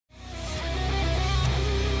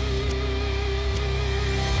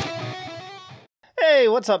Hey,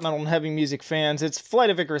 what's up, metal and heavy music fans? It's Flight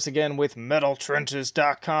of Icarus again with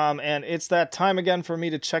MetalTrenches.com, and it's that time again for me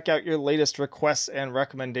to check out your latest requests and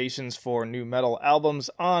recommendations for new metal albums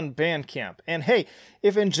on Bandcamp. And hey,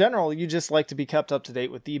 if in general you just like to be kept up to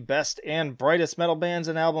date with the best and brightest metal bands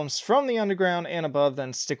and albums from the underground and above,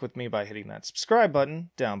 then stick with me by hitting that subscribe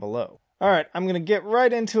button down below. Alright, I'm going to get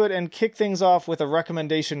right into it and kick things off with a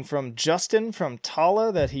recommendation from Justin from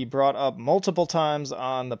Tallah that he brought up multiple times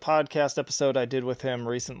on the podcast episode I did with him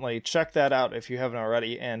recently. Check that out if you haven't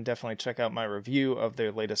already, and definitely check out my review of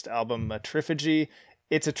their latest album, Matriphagy.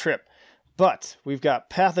 It's a trip. But we've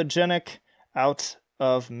got Pathogenic out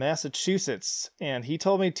of Massachusetts, and he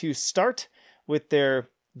told me to start with their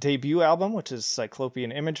debut album, which is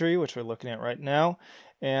Cyclopean Imagery, which we're looking at right now.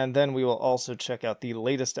 And then we will also check out the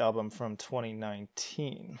latest album from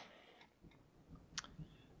 2019.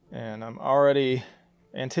 And I'm already...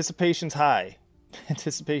 Anticipation's high.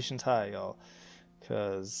 Anticipation's high, y'all.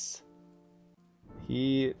 Because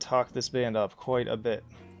he talked this band up quite a bit.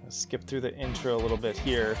 Let's skip through the intro a little bit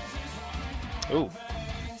here. Ooh.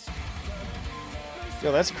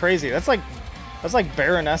 Yo, that's crazy. That's like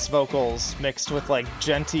Baroness vocals mixed with like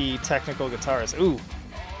genty technical guitars. Ooh.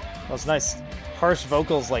 That's nice. Harsh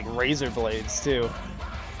vocals like razor blades too.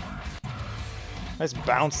 Nice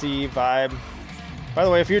bouncy vibe. By the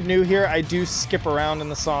way, if you're new here, I do skip around in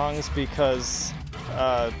the songs because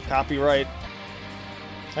copyright.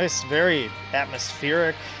 Nice, very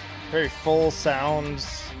atmospheric, very full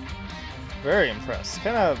sounds. Very impressed.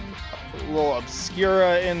 Kind of a little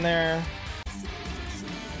obscura in there.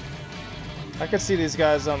 I could see these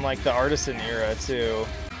guys on like the Artisan era too.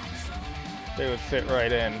 They would fit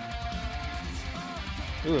right in.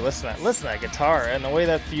 Ooh, listen to that guitar, and the way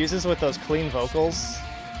that fuses with those clean vocals.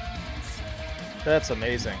 That's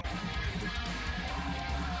amazing.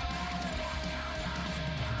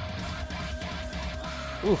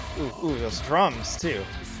 Ooh, those drums too.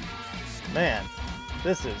 Man,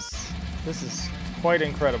 this is quite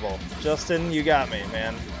incredible. Justin, you got me,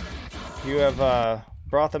 man. You have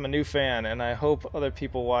brought them a new fan, and I hope other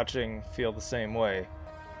people watching feel the same way.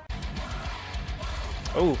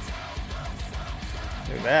 Ooh.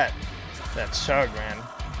 Look at that chug, man.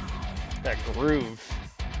 That groove.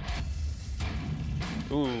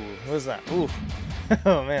 Ooh, what is that? Ooh.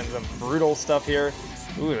 Oh man, some brutal stuff here.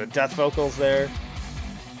 Ooh, the death vocals there.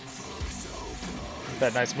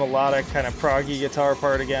 That nice melodic kind of proggy guitar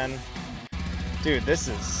part again. Dude, this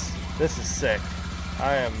is sick.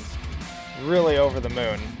 I am really over the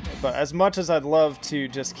moon. But as much as I'd love to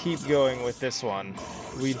just keep going with this one,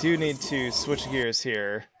 we do need to switch gears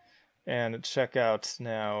here and check out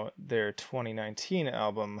now their 2019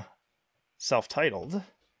 album, self-titled,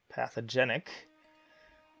 Pathogenic.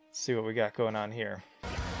 Let's see what we got going on here.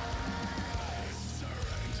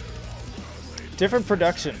 Different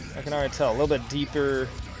production, I can already tell. A little bit deeper.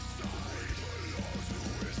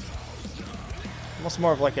 Almost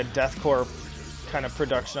more of like a deathcore kind of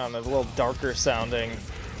production on it. A little darker sounding,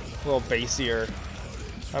 a little bassier.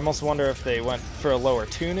 I almost wonder if they went for a lower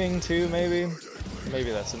tuning too, maybe?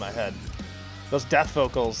 Maybe that's in my head. Those death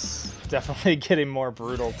vocals definitely getting more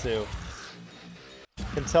brutal too. You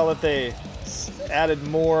can tell that they added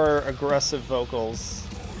more aggressive vocals.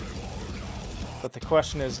 But the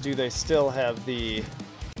question is, do they still have the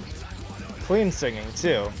clean singing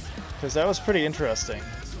too? Because that was pretty interesting.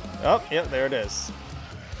 Oh, yep, there it is.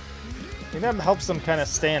 I think that helps them kind of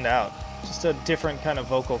stand out. Just a different kind of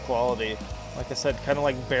vocal quality. Like I said, kind of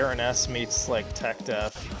like Baroness meets like tech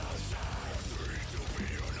death.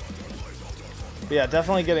 But yeah,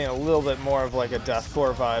 definitely getting a little bit more of like a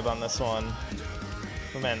deathcore vibe on this one.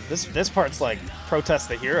 But man, this part's like Protest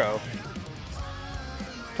the Hero.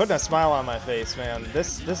 Putting a smile on my face, man.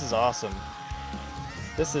 This is awesome.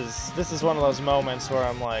 This is one of those moments where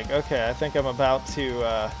I'm like, okay, I think I'm about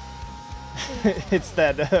to it's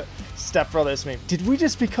that Step Brothers meme. Did we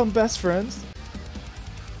just become best friends?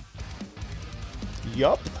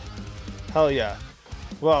 Yup. Hell yeah.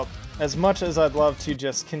 Well, as much as I'd love to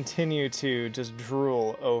just continue to just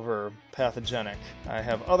drool over Pathogenic, I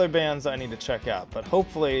have other bands I need to check out, but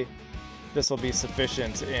hopefully this will be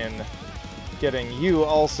sufficient in getting you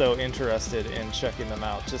also interested in checking them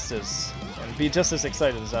out, and be just as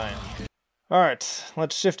excited as I am. Alright,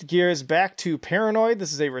 let's shift gears back to Paranoid.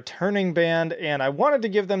 This is a returning band, and I wanted to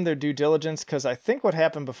give them their due diligence because I think what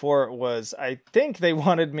happened before was, I think they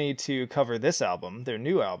wanted me to cover this album, their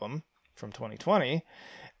new album from 2020,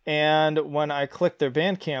 and when I clicked their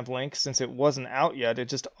Bandcamp link, since it wasn't out yet, it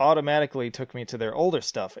just automatically took me to their older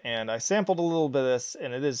stuff, and I sampled a little bit of this,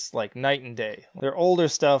 and it is like night and day. Their older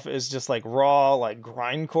stuff is just like raw, like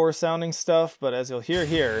grindcore sounding stuff, but as you'll hear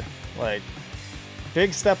here, like,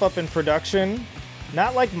 big step up in production.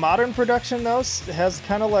 Not like modern production though. It has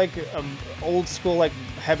kind of like old school like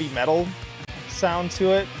heavy metal sound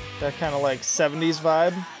to it. That kind of like 70s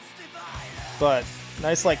vibe. But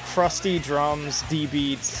nice like crusty drums, D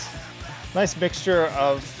beats. Nice mixture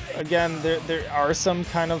of, again, there are some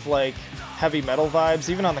kind of like heavy metal vibes.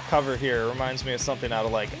 Even on the cover here, it reminds me of something out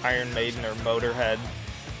of like Iron Maiden or Motorhead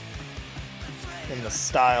in the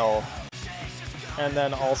style. And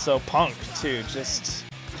then also punk too, just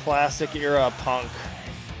classic era punk.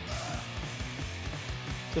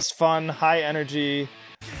 Just fun, high energy.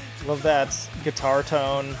 Love that guitar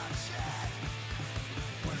tone.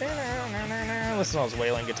 Listen to those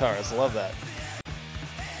wailing guitars, love that.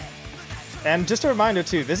 And just a reminder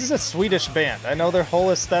too, this is a Swedish band. I know their whole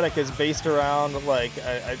aesthetic is based around like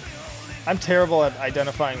I'm terrible at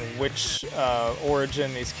identifying which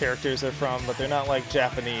origin these characters are from, but they're not like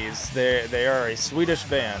Japanese. They are a Swedish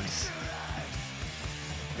band.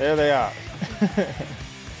 There they are.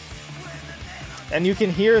 And you can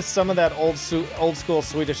hear some of that old school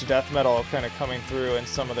Swedish death metal kind of coming through in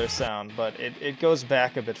some of their sound, but it goes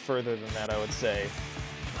back a bit further than that, I would say.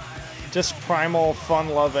 Just primal,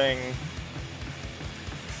 fun-loving.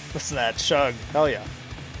 Listen to that chug. Hell yeah.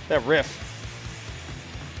 That riff.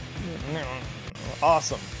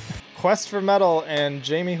 Awesome. Quest for Metal and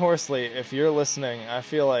Jamie Horsley, if you're listening, I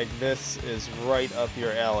feel like this is right up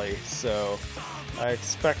your alley. So I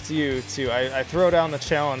expect you to, I throw down the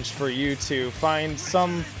challenge for you to find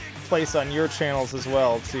some place on your channels as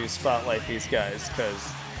well to spotlight these guys,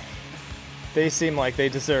 because they seem like they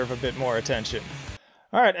deserve a bit more attention.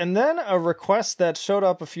 Alright, and then a request that showed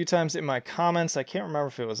up a few times in my comments. I can't remember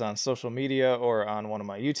if it was on social media or on one of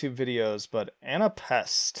my YouTube videos, but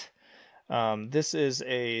Pest. This is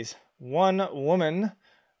a one-woman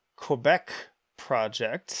Quebec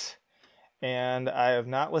project, and I have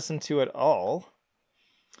not listened to it all.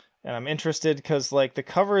 And I'm interested because, like, the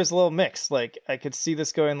cover is a little mixed. Like, I could see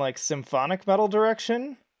this going, like, symphonic metal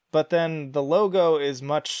direction, but then the logo is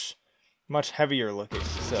much heavier looking.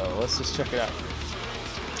 So let's just check it out.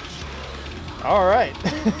 Alright.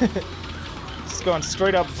 It's going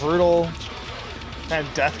straight up brutal, kind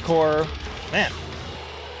of deathcore. Man,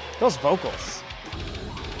 those vocals.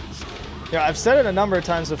 Yeah, I've said it a number of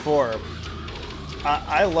times before.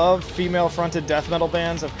 I love female-fronted death metal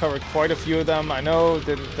bands. I've covered quite a few of them. I know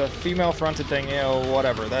the female-fronted thing, you know,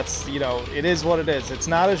 whatever. That's, you know, it is what it is. It's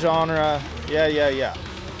not a genre. Yeah.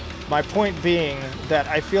 My point being that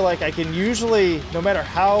I feel like I can usually, no matter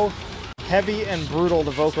how heavy and brutal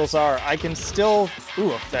the vocals are, I can still...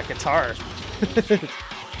 Ooh, that guitar.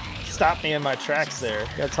 Stop me in my tracks there.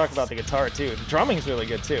 Gotta talk about the guitar, too. The drumming's really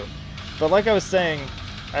good, too. But like I was saying,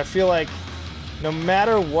 I feel like no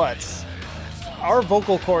matter what, our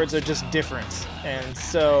vocal cords are just different, and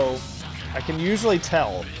so I can usually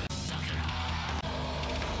tell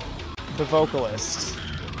the vocalist.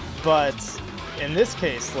 But in this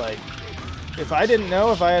case, like, if I didn't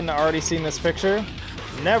know, if I hadn't already seen this picture,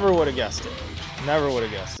 never would have guessed it. Never would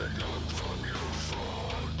have guessed it.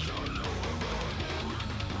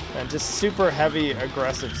 And just super heavy,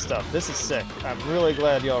 aggressive stuff. This is sick. I'm really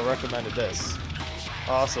glad y'all recommended this.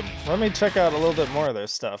 Awesome. Let me check out a little bit more of their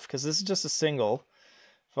stuff, because this is just a single.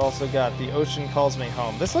 I've also got The Ocean Calls Me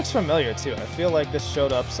Home. This looks familiar, too. I feel like this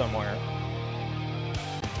showed up somewhere.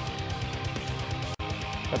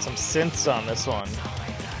 Got some synths on this one.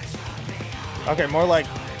 Okay, more like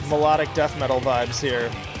melodic death metal vibes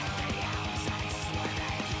here.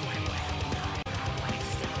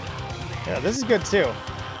 Yeah, this is good, too.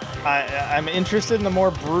 I'm interested in the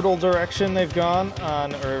more brutal direction they've gone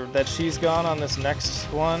on, or that she's gone on this next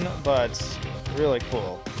one, but really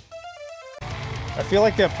cool. I feel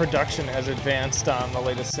like that production has advanced on the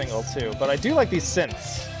latest single too, but I do like these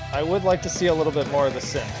synths. I would like to see a little bit more of the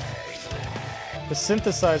synth. The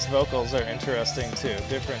synthesized vocals are interesting too.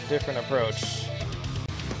 Different approach.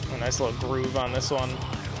 A nice little groove on this one.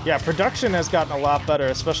 Yeah, production has gotten a lot better,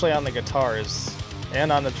 especially on the guitars. And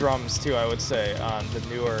on the drums too, I would say, on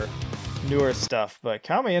the newer stuff. But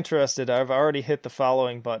count me interested. I've already hit the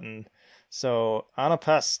following button. So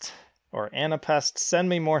Pest, send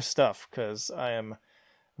me more stuff, because I am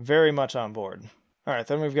very much on board. Alright,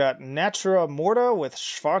 then we've got Natura Morta with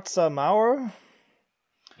Schwarze.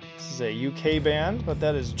 This is a UK band, but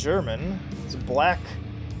that is German. It's black,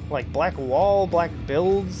 like black wall, black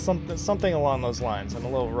build, something along those lines. I'm a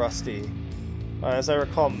little rusty. As I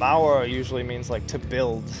recall, Mauer usually means like to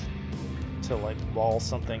build, to like wall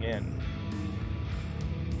something in.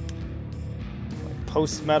 Like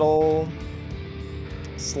post-metal,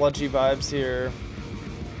 sludgy vibes here.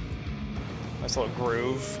 Nice little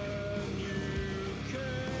groove.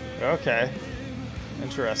 Okay.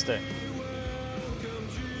 Interesting.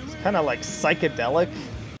 It's kind of like psychedelic.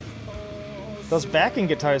 Those backing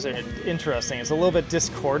guitars are interesting. It's a little bit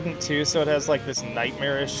discordant too, so it has like this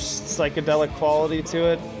nightmarish psychedelic quality to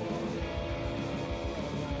it.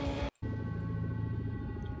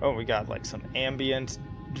 Oh, we got like some ambient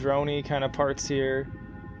droney kind of parts here.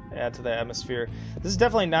 Add to the atmosphere. This is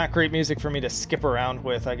definitely not great music for me to skip around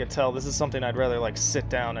with. I could tell this is something I'd rather like sit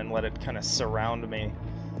down and let it kind of surround me.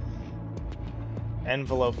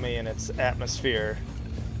 Envelope me in its atmosphere.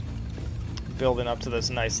 Building up to this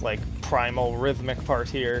nice like primal rhythmic part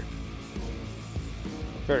here.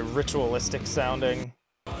 Very ritualistic sounding.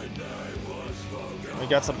 We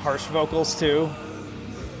got some harsh vocals too.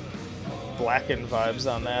 Blackened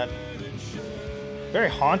vibes on that. Very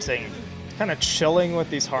haunting. Kind of chilling with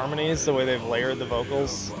these harmonies, the way they've layered the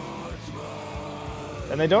vocals.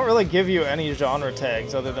 And they don't really give you any genre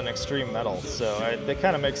tags other than extreme metal, so that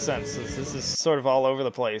kind of makes sense. This is sort of all over the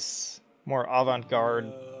place. More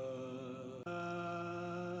avant-garde.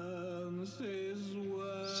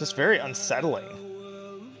 It's just very unsettling.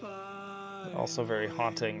 Also very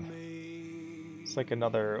haunting. It's like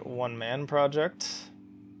another one-man project.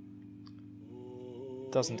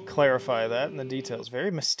 Doesn't clarify that in the details. Very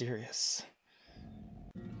mysterious.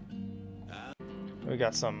 We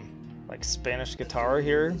got some like Spanish guitar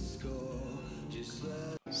here.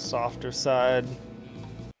 Softer side.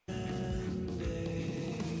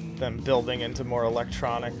 Then building into more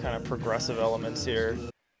electronic kind of progressive elements here.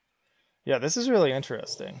 Yeah, this is really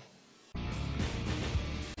interesting.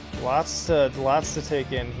 Lots to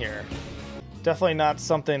take in here. Definitely not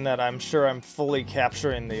something that I'm sure I'm fully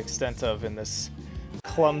capturing the extent of in this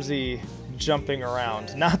clumsy jumping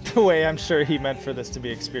around. Not the way I'm sure he meant for this to be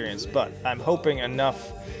experienced, but I'm hoping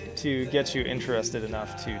enough to get you interested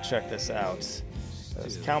enough to check this out.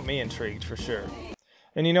 Count me intrigued for sure.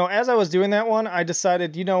 And you know, as I was doing that one, I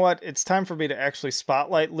decided, you know what, it's time for me to actually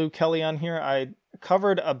spotlight Lou Kelly on here. I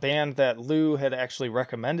covered a band that Lou had actually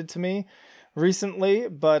recommended to me recently,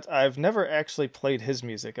 but I've never actually played his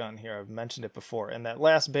music on here. I've mentioned it before, and that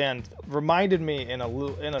last band reminded me in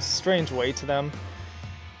a strange way to them.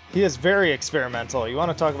 He is very experimental. You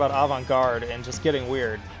want to talk about avant-garde and just getting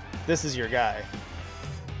weird. This is your guy.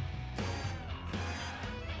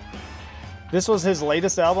 This was his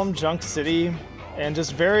latest album, Junk City, and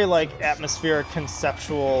just very like atmospheric,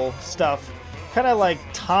 conceptual stuff. Kind of like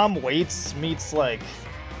Tom Waits meets like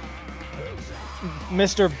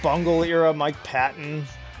Mr. Bungle era Mike Patton.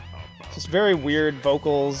 Just very weird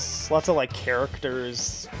vocals, lots of like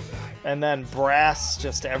characters, and then brass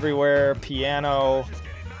just everywhere, piano.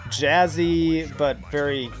 Jazzy, but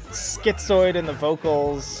very schizoid in the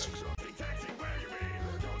vocals.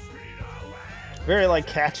 Very, like,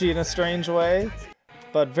 catchy in a strange way,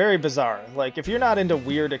 but very bizarre. Like, if you're not into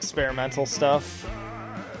weird experimental stuff,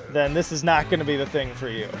 then this is not going to be the thing for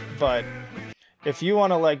you. But if you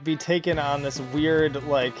want to, like, be taken on this weird,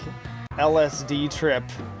 like, LSD trip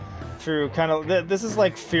through kind of... This is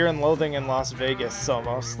like Fear and Loathing in Las Vegas,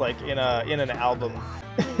 almost, like, in an album.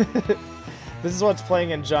 This is what's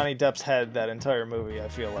playing in Johnny Depp's head, that entire movie, I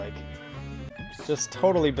feel like. Just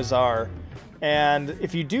totally bizarre. And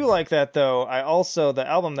if you do like that, though, the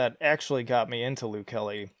album that actually got me into Lou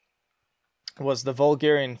Kelly was the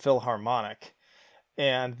Vulgarian Philharmonic.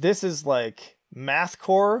 And this is like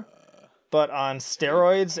mathcore, but on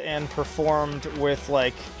steroids and performed with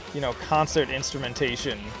like, you know, concert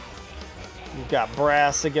instrumentation. You've got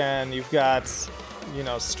brass again, you've got, you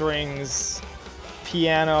know, strings,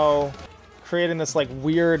 piano, creating this like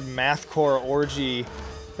weird mathcore orgy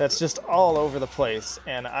that's just all over the place,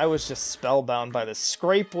 and I was just spellbound by this.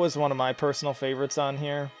 Scrape was one of my personal favorites on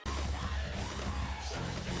here.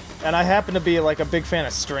 And I happen to be like a big fan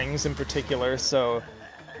of strings in particular, so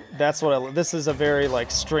that's what this is a very like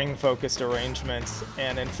string focused arrangement.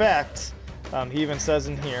 And in fact, he even says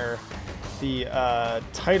in here the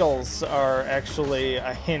titles are actually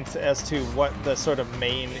a hint as to what the sort of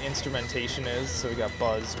main instrumentation is. So we got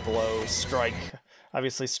buzz, blow, strike.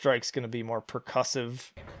 Obviously strike's going to be more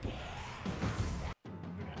percussive.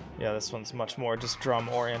 Yeah, this one's much more just drum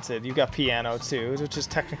oriented. You got piano too, which is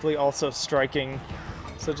technically also striking.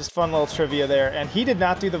 So just fun little trivia there. And he did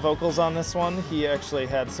not do the vocals on this one. He actually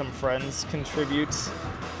had some friends contribute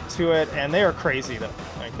to it, and they are crazy though.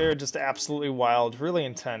 Like, they're just absolutely wild, really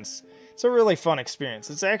intense. It's a really fun experience.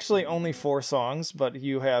 It's actually only 4 songs, but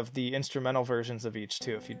you have the instrumental versions of each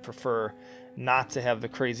too, if you'd prefer not to have the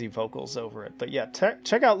crazy vocals over it. But yeah,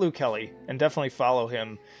 check out Lou Kelly, and definitely follow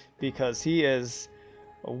him, because he is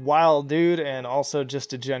a wild dude and also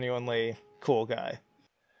just a genuinely cool guy.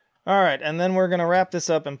 Alright, and then we're going to wrap this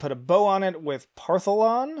up and put a bow on it with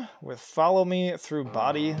Partholon, with Follow Me Through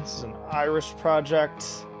Body. This is an Irish project.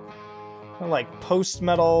 Like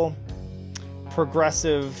post-metal,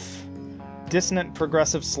 progressive, dissonant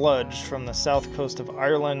progressive sludge from the south coast of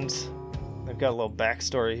Ireland. They've got a little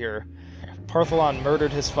backstory here. Partholon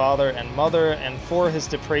murdered his father and mother, and for his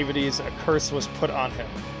depravities a curse was put on him.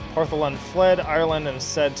 Partholon fled Ireland and is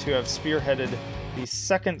said to have spearheaded the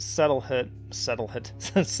second settlement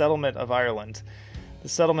of Ireland. The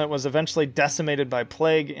settlement was eventually decimated by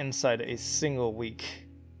plague inside a single week.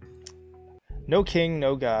 No king,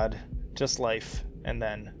 no god, just life, and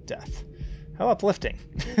then death. How uplifting.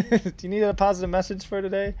 Do you need a positive message for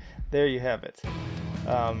today? There you have it.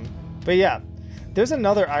 But yeah, there's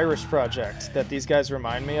another Irish project that these guys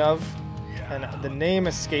remind me of, and the name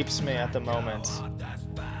escapes me at the moment.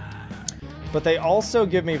 But they also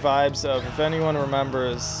give me vibes of, if anyone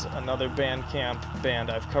remembers, another Bandcamp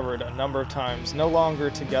band I've covered a number of times, no longer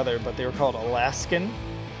together, but they were called Alaskan.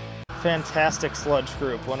 Fantastic sludge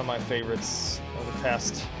group, one of my favorites of the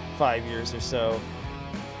past 5 years or so.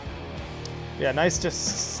 Yeah, nice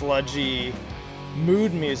just sludgy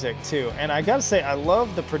mood music too. And I gotta say, I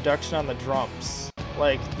love the production on the drums.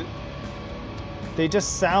 Like, they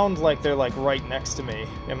just sound like they're like right next to me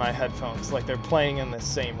in my headphones, like they're playing in the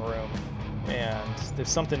same room. And there's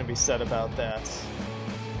something to be said about that.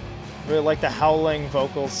 Really like the howling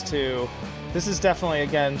vocals too. This is definitely,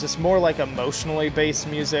 again, just more like emotionally based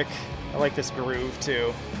music. I like this groove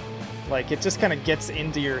too. Like, it just kind of gets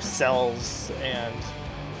into your cells and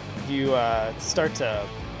you start to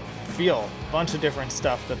feel a bunch of different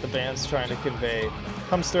stuff that the band's trying to convey.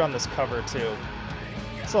 Comes through on this cover too.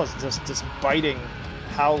 So it's just biting,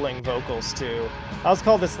 howling vocals too. I always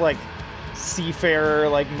call this like seafarer,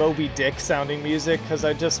 like Moby Dick sounding music, because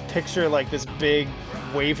I just picture like this big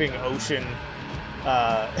waving ocean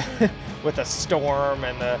with a storm,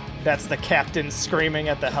 and that's the captain screaming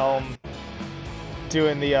at the helm,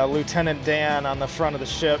 doing the Lieutenant Dan on the front of the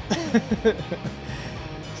ship,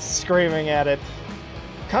 screaming at it,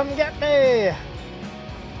 "Come get me!"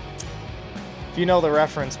 If you know the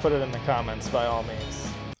reference, put it in the comments by all means.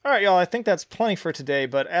 Alright, y'all, I think that's plenty for today,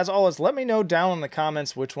 but as always, let me know down in the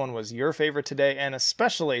comments which one was your favorite today, and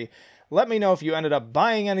especially, let me know if you ended up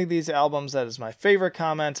buying any of these albums. That is my favorite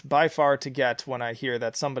comment by far to get when I hear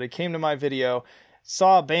that somebody came to my video,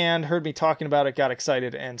 saw a band, heard me talking about it, got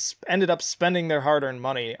excited, and ended up spending their hard-earned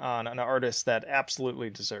money on an artist that absolutely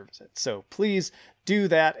deserves it. So please do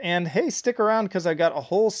that, and hey, stick around because I got a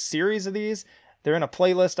whole series of these. They're in a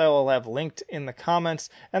playlist I will have linked in the comments.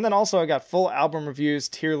 And then also I got full album reviews,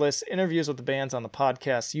 tier lists, interviews with the bands on the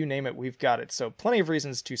podcast. You name it, we've got it. So plenty of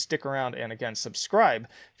reasons to stick around and, again, subscribe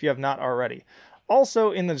if you have not already. Also,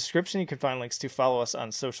 in the description, you can find links to follow us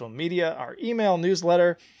on social media, our email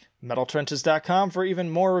newsletter, metaltrenches.com for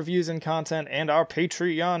even more reviews and content, and our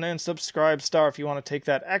Patreon and Subscribe Star if you want to take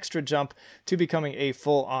that extra jump to becoming a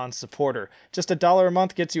full-on supporter. Just $1 a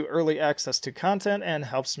month gets you early access to content and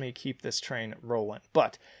helps me keep this train rolling.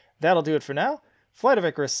 But that'll do it for now. Flight of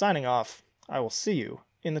Icarus signing off. I will see you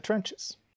in the trenches.